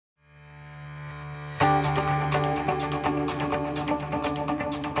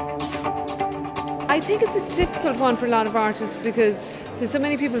I think it's a difficult one for a lot of artists because there's so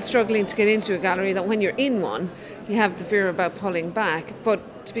many people struggling to get into a gallery that when you're in one, you have the fear about pulling back.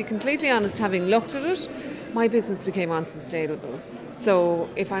 But to be completely honest, having looked at it, my business became unsustainable. So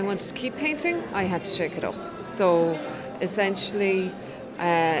if I wanted to keep painting, I had to shake it up. So essentially,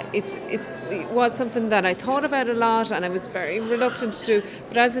 it was something that I thought about a lot and I was very reluctant to do.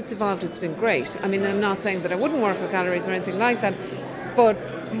 But as it's evolved, it's been great. I mean, I'm not saying that I wouldn't work with galleries or anything like that, but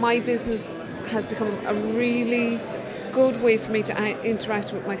my business has become a really good way for me to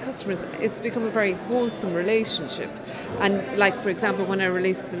interact with my customers. It's become a very wholesome relationship. And like, for example, when I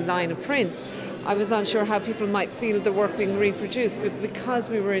released the line of prints, I was unsure how people might feel the work being reproduced, but because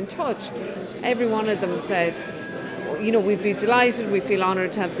we were in touch, every one of them said, you know, we'd be delighted, we feel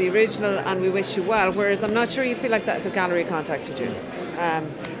honoured to have the original and we wish you well, whereas I'm not sure you'd feel like that if a gallery contacted you.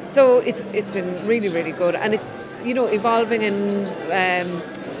 So it's been really, really good, and it's, you know, evolving and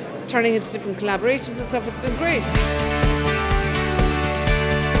turning into different collaborations and stuff. It's been great.